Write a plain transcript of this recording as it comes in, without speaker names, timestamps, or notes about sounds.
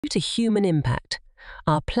Due to human impact,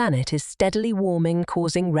 our planet is steadily warming,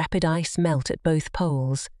 causing rapid ice melt at both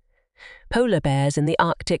poles. Polar bears in the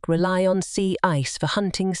Arctic rely on sea ice for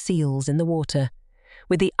hunting seals in the water.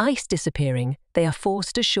 With the ice disappearing, they are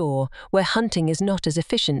forced ashore where hunting is not as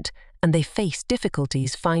efficient, and they face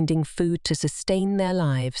difficulties finding food to sustain their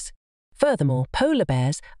lives. Furthermore, polar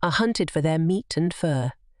bears are hunted for their meat and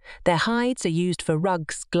fur. Their hides are used for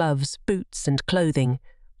rugs, gloves, boots, and clothing.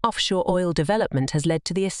 Offshore oil development has led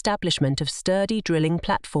to the establishment of sturdy drilling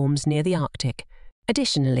platforms near the Arctic.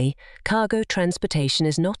 Additionally, cargo transportation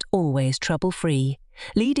is not always trouble-free,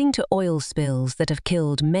 leading to oil spills that have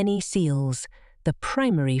killed many seals, the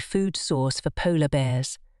primary food source for polar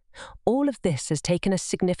bears. All of this has taken a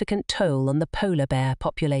significant toll on the polar bear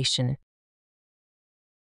population.